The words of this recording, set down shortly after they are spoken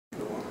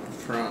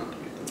front.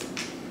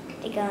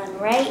 They're going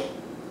right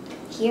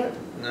here.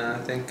 No, I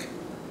think.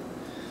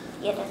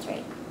 Yeah, that's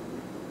right.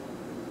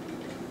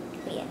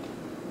 Yeah.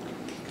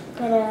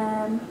 Put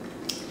them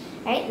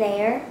right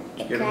there.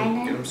 It Get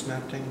kind them of.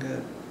 snapped in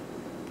good.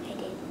 I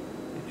did.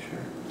 You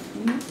sure?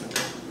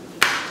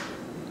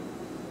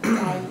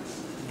 Right.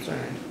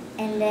 Sorry.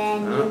 And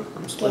then Oh,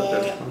 I'm you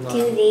slipping. get Hold on. 2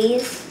 of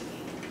these.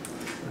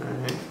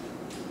 Alright.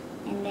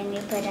 And then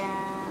you put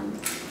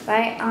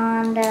right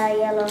on the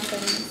yellow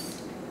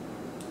things.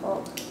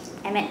 Well,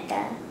 I meant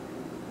the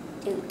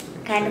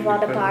kind of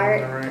fall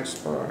apart. In the right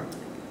spot.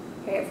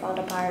 Here it fall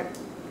apart.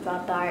 Fall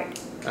apart.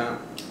 Oh.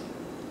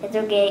 It's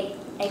okay.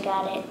 I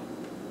got it.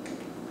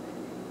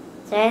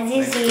 So as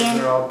you see,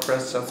 They're all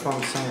pressed. That's what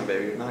I'm saying,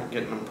 baby. You're not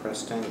getting them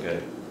pressed in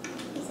good.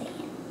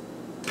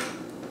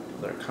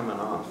 They're coming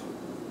off.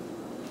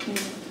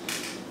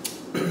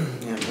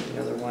 Yeah, but the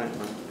other white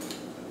one.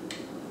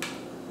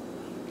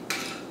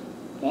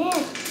 Yeah.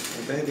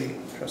 Hey, baby,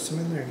 press them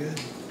in there good.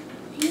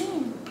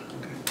 Yeah.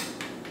 Okay.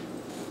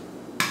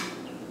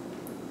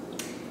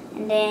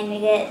 And then you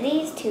get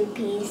these 2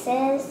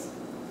 pieces,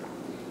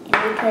 and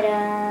you put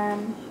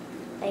them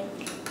like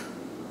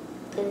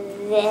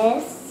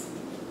this,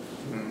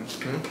 and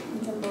some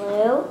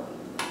blue,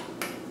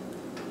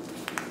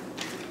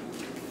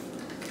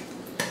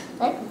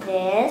 like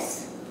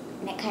this,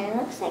 and it kind of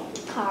looks like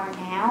a car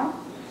now.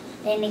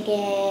 Then you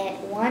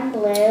get 1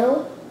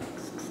 blue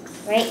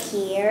right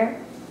here.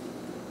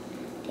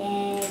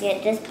 Then you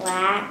get this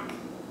black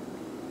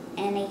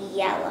and a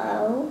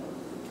yellow.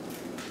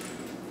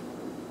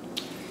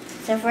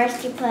 So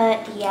first you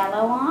put the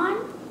yellow on.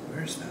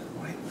 Where's that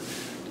white one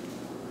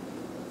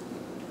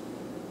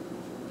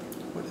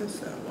at? What is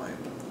that white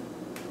one?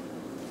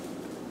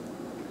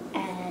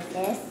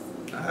 This.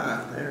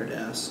 Ah, there it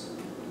is.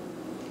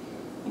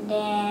 And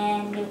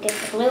then you get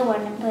the blue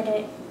one and put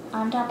it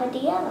on top of the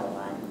yellow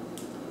one.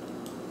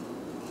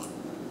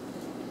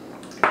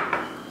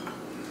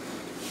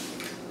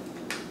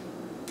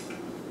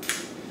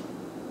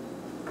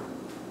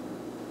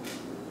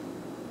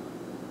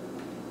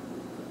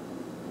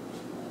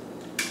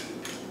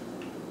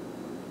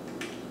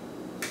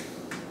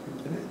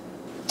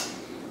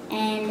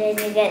 And then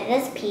you get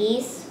this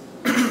piece,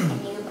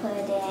 and you put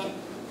it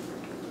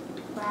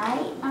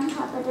right on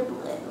top of the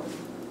blue.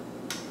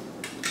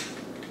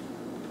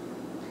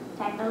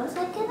 Kind of looks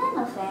like an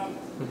elephant.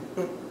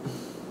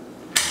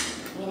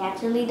 It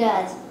actually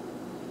does.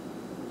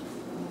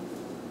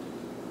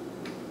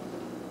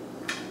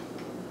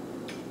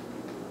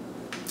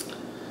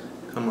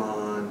 Come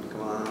on,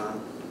 come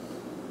on.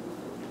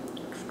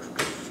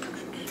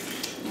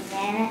 And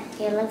then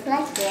it looks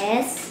like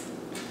this.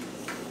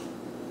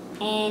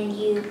 And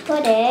you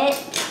put it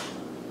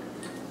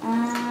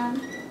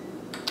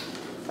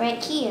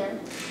right here,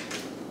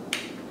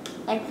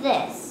 like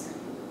this.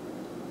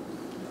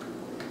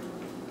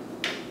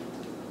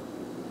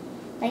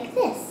 Like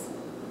this.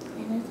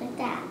 And it's like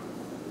that.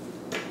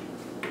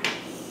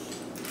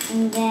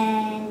 And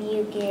then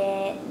you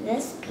get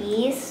this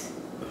piece,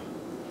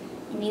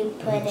 and you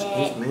put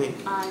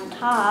it on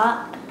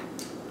top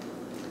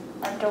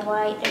of the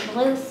white and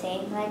blue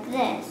thing, like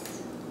this.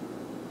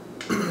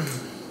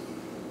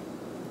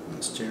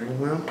 Steering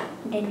wheel.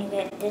 And then you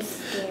get this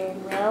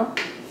steering wheel,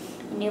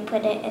 and you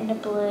put it in the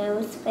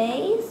blue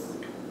space,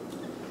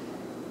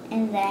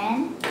 and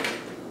then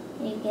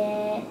you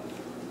get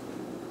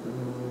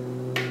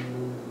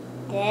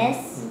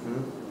this,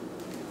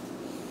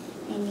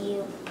 and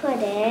you put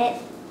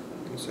it.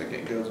 Looks like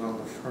it goes on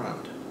the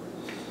front,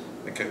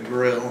 like a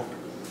grill.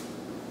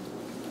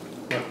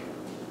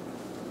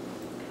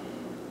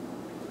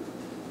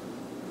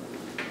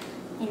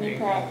 And you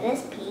put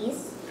this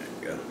piece. There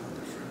you go.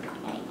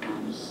 Right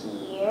on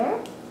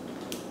here,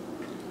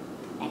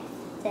 like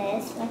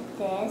this, like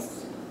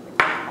this.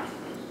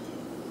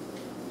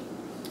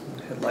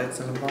 Headlights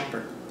and a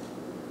bumper.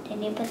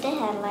 Then you put the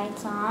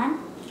headlights on.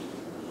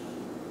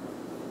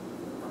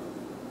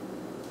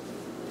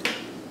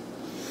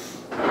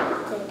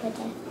 So you put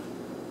the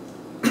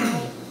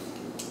light.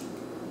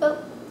 Oh,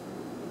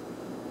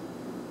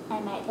 I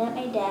might let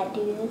my dad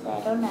do this. I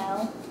don't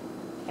know.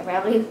 I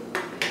probably. You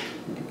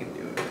can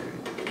do it.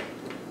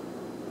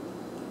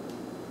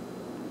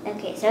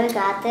 Okay, so we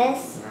got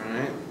this.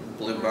 Alright,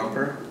 blue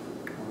bumper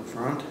on the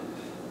front.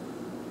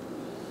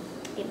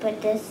 You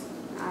put this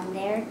on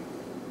there,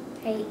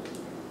 right?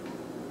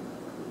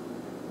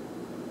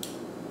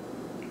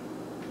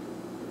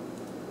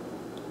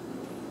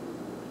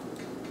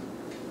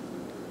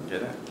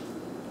 Get it?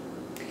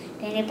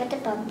 Then you put the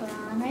bumper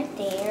on right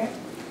there.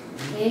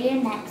 Do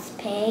your next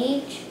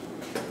page,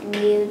 and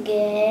you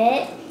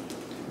get.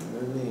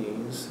 One of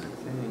these, I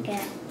think.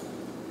 Yeah.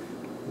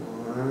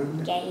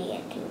 One. Yeah, you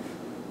get 2.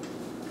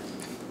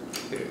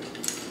 Two.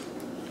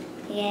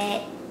 You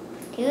get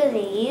 2 of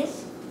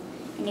these,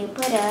 and you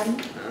put them.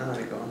 Ah,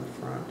 they go on the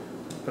front.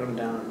 Put them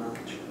down a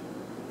notch.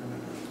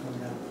 Put them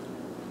down.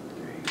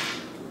 There you go.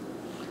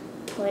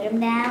 Put them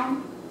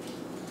down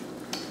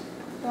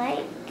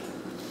like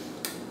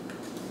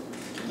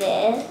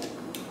this.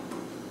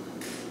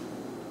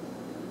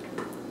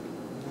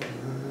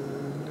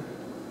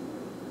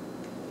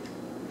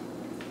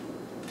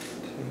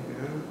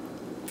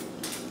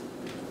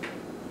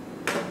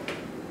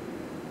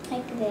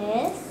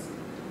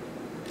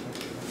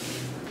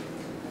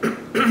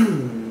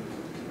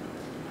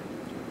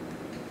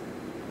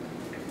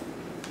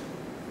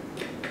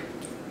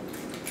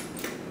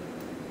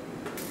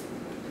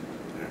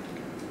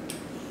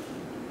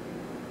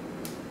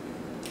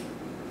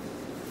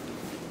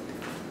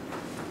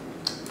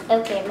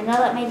 Okay, I'm gonna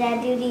let my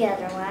dad do the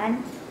other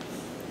one.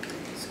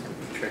 It's gonna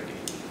be tricky.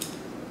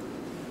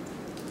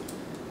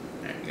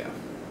 There you go.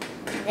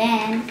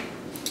 Then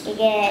you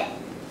get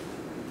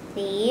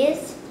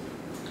these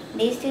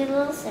two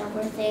little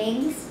silver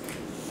things,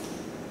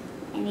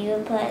 and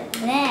you put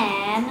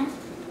them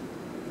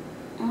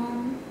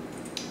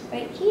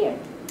right here.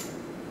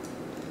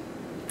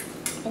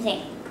 I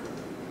think.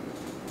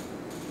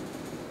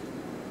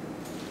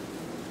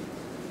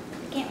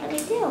 Can't really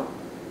tell.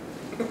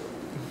 Here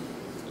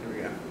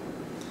we go.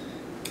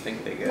 I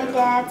think they go My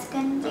dad's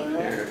gonna up do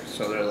it. here.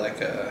 So they're like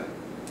a,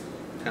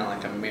 kind of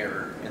like a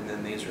mirror, and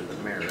then these are the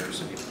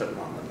mirrors, and you put them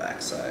on the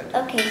back side.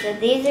 Okay, so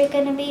these are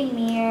gonna be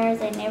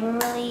mirrors. I never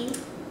really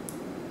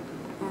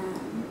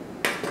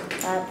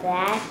got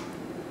that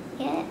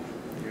yet.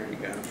 Here you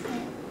go.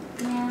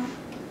 Yeah,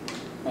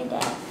 my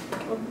dad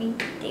told me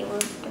they were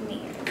the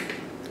mirrors.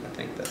 I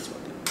think that's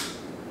what it is.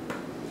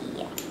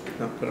 Yeah.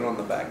 Now put it on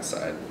the back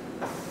side.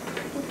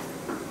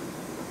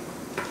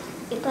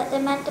 You put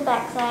them at the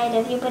back side.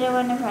 If you put them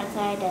on the front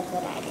side, that's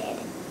what I did.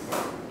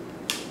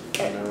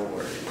 No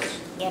worries.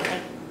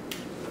 Yep.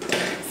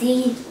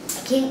 See,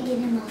 I can't get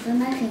them off of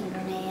my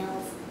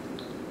fingernails.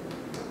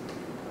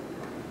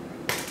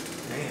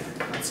 Man,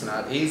 that's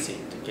not easy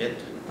to get.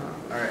 Oh,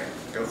 all right,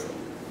 go for it.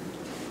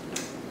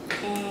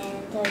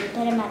 And so you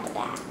put them at the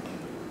back.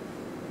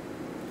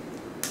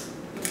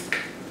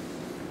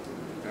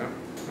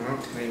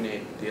 Oh, we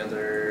need the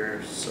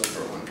other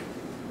silver one.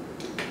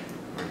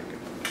 There you go.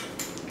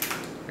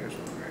 Here's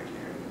one right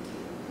here.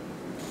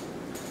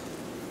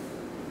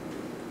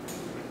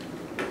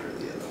 Where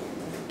the other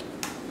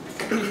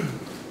one?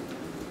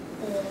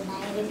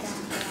 Now you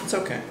It's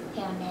okay.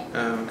 found it.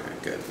 Okay,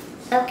 good.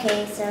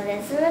 Okay, so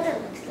this is what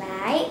it looks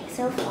like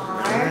so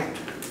far. Alright.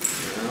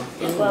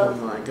 Just Oh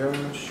whoa. my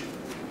gosh.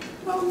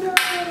 Oh no.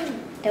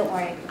 Don't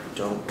worry.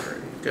 Don't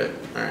worry. Good.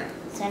 Alright.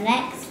 So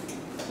next,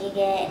 you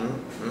get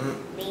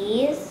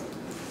these,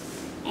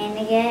 and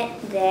you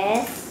get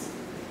this,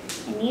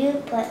 and you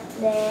put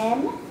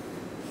them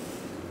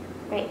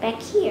right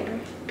back here.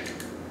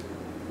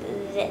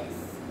 This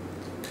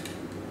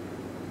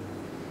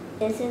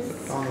Put is,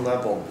 it on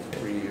level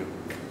for you.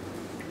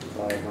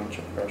 Apply a bunch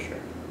of pressure.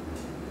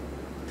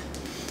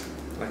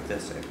 Like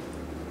this, eh?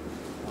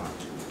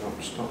 Watch.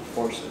 Just don't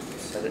force it.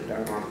 Set it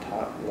down on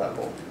top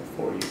level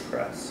before you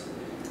press.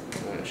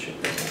 And then it should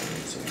go down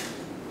easier.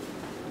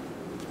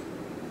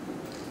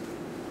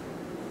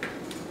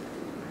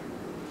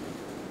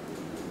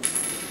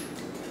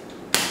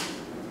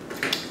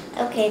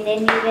 okay,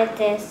 then you get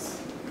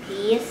this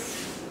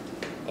piece,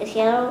 this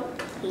yellow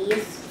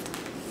piece.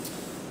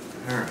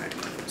 Alright,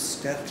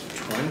 step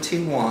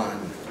 21.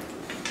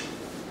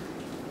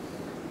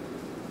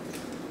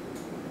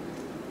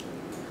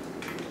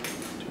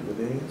 Two of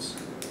these.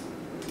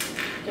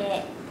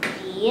 Get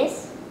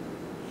these,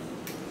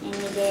 and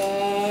you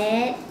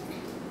get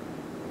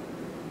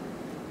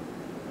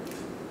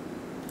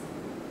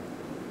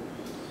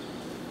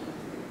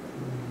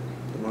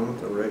The one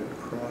with the red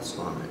cross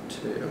on it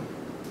too.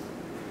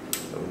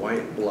 The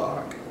white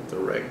block with the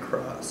red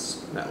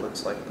cross. That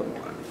looks like the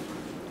one.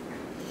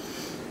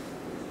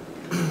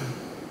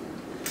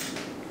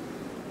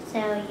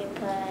 so you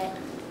put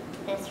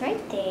this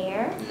right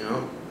there,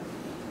 Yep.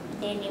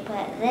 then you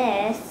put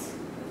this.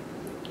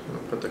 I'm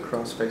gonna put the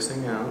cross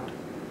facing out.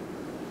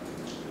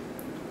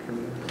 Turn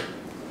it around.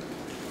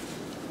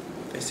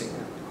 Facing out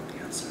on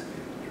the outside.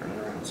 Turn it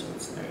around so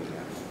it's there. You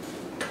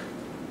go.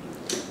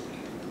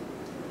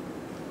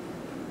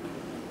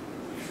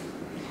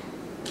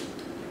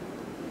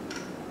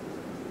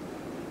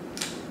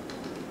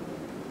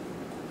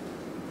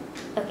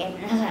 Okay,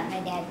 I'm gonna let my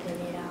dad put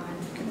it on.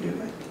 You can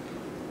do it.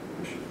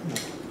 Push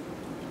it in.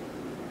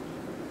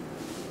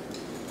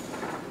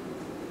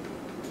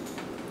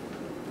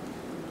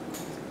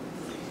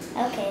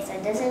 Okay, so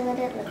this is what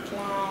it looks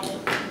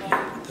like.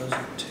 Now Those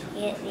are two.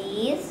 you get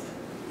these,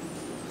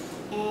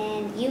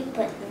 and you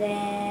put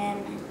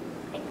them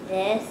like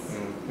this.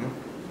 Mm-hmm.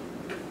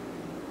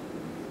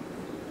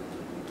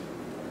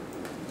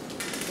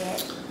 Get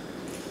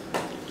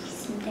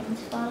some things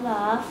fall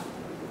off.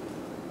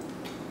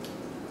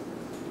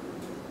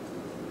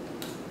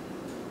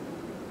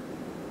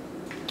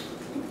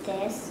 Like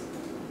this.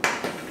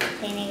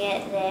 Then you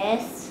get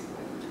this,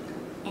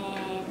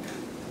 and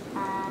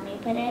you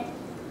put it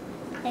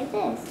like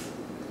this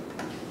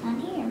on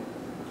here.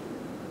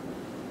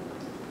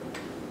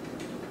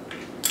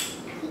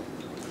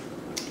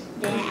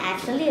 Then it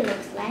actually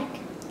looks like.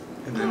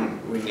 And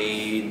then we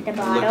need, The it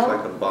bottle? looks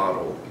like a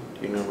bottle.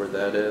 Do you know where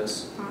that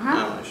is? Uh-huh.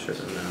 Oh, I should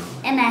have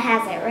known. And it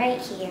has it right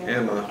here.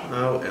 Emma.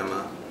 Oh,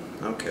 Emma.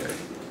 Okay.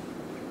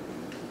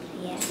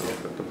 Yes. So we'll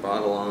put the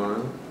bottle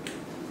on.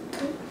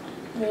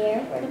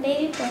 There for the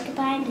baby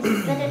porcupine. This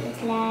is what it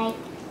looks like.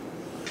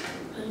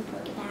 Baby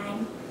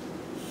porcupine.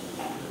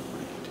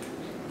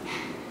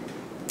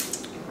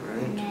 And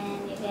Alright.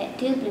 then you get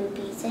two blue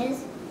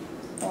pieces.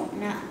 Oh,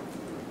 no.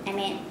 I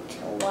meant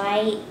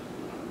white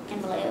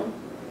and blue.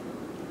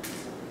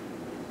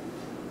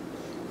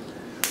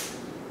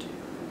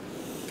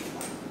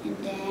 And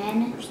then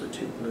then There's the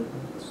two blue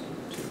ones,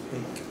 two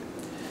pink.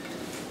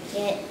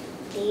 get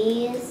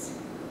these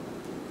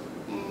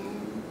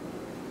and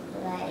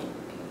like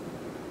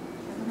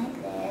something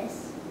like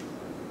this.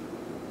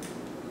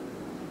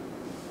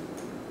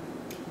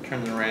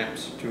 Turn the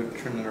ramps,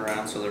 turn it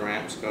around so the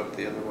ramps go up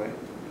the other way.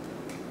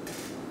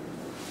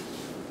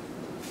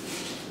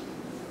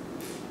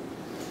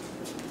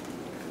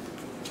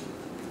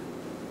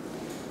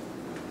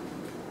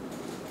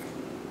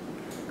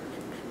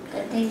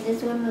 I think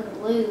this one is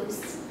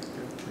loose.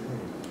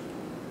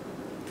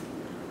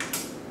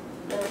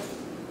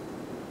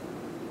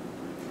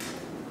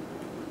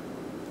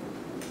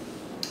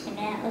 And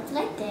then it looks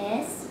like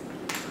this.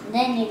 And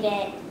then you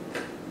get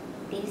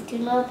these two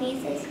little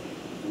pieces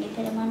and you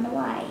put them on the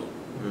white.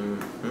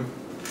 Mm-hmm.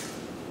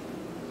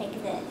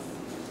 Like this.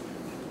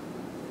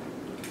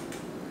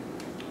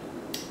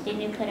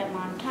 Then you put them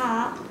on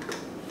top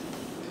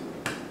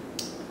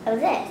of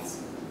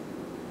this.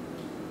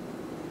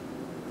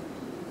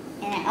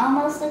 And it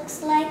almost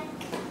looks like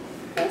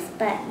this,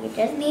 but you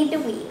just need the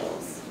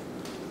wheels.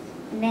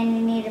 And then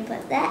you need to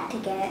put that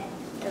together,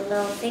 the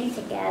little thing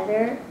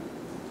together.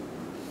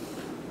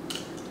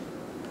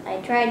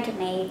 I tried to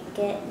make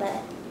it,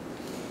 but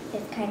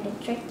it's kind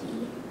of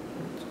tricky.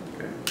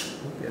 Okay,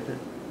 I get it.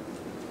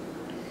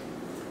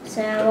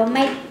 So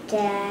my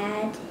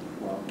dad,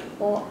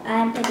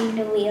 I'm putting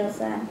the wheels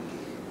on.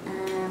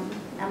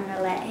 I'm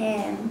gonna let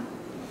him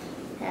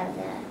have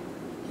the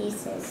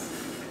pieces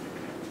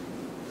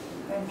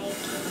for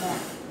making the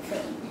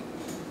thing.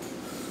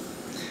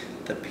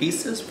 The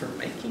pieces for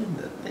making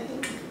the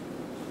thing? I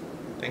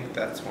think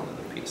that's one of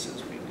the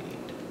pieces we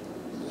need.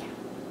 Yeah,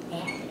 I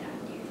have it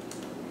on there.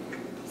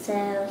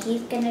 So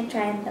he's gonna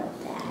try and build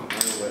that. I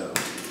will.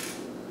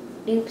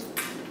 Oops.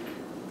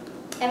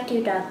 I have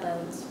two dog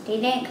bones. They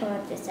didn't come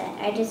with the set.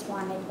 I just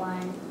wanted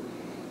one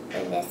for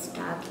this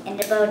dog. And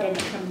the bow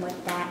didn't come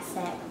with that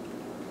set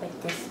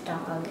with this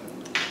dog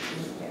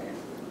either.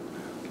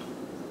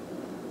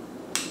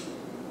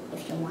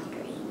 If you're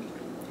wondering.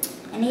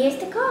 And here's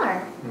the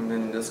car. And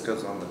then this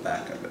goes on the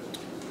back of it.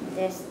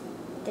 This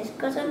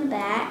goes on the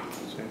back.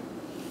 See?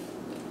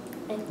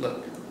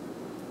 Look.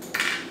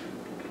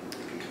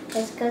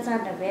 This goes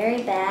on the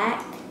very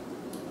back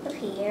of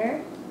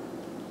here.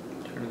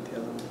 Turn it the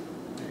other way.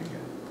 There you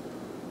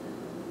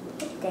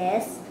go. Like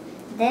this.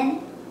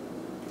 Then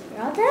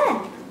you're all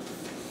done.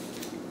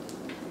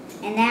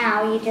 And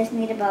now you just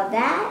need to build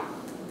that.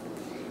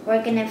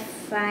 We're gonna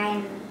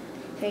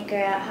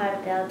figure out how to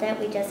build it.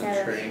 We just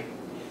have Tree.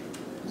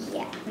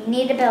 yeah, we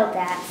need to build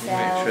that.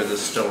 Make sure So, this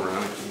is still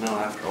running. No,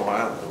 after a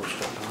while it'll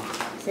shut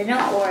off. so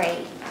don't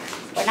worry.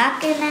 We're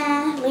not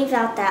gonna leave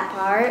out that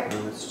part.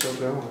 And it's still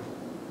going.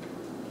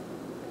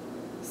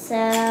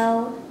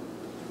 So,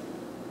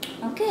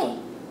 okay.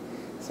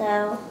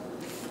 So,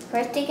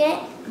 first to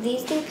get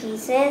these two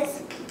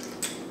pieces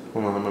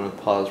Hold on, I'm gonna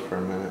pause for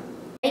a minute.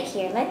 right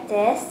here like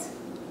this.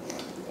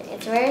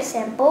 It's very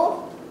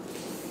simple.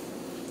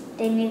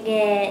 Then you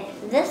get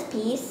this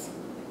piece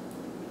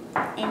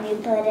and you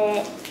put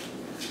it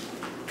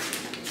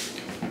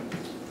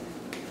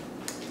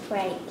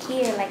right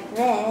here like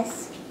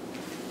this.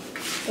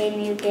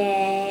 Then you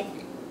get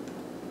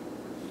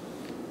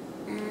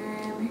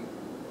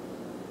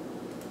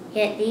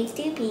these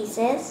two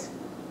pieces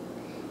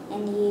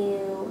and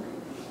you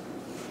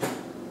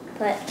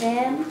put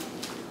them like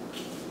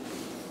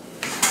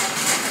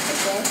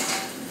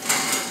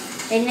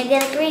this. Then you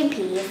get a green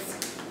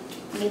piece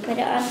and you put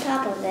it on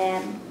top of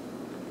them.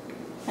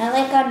 Not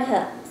like on the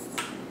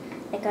hooks,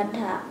 like on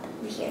top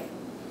here.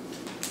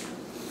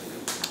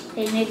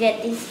 Then you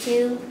get these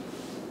two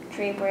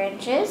tree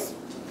branches.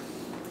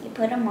 You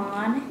put them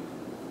on.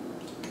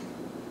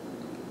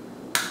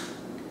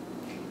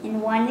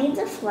 And one needs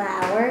a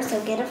flower,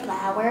 so get a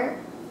flower.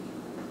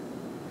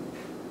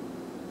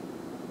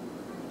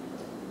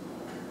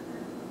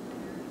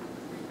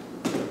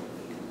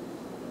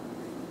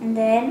 And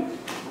then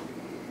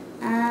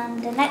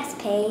the next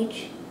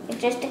page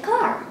is just a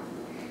car.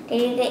 Then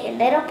you get your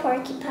little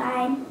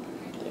porcupine.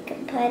 You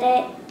can put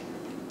it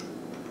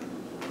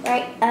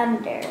right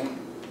under.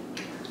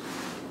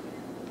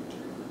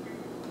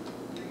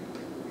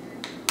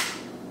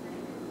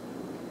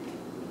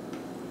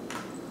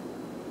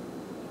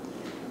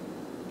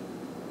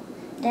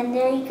 Then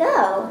there you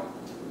go.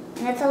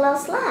 And it's a little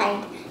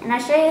slide. And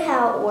I'll show you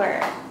how it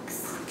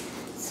works.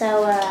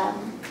 So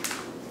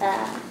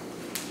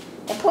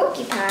the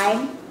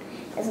porcupine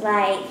is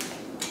like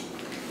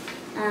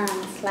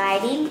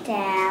sliding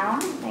down,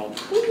 like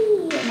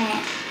whee, and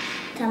it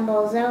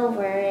tumbles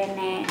over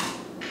and it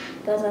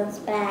goes on its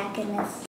back and it's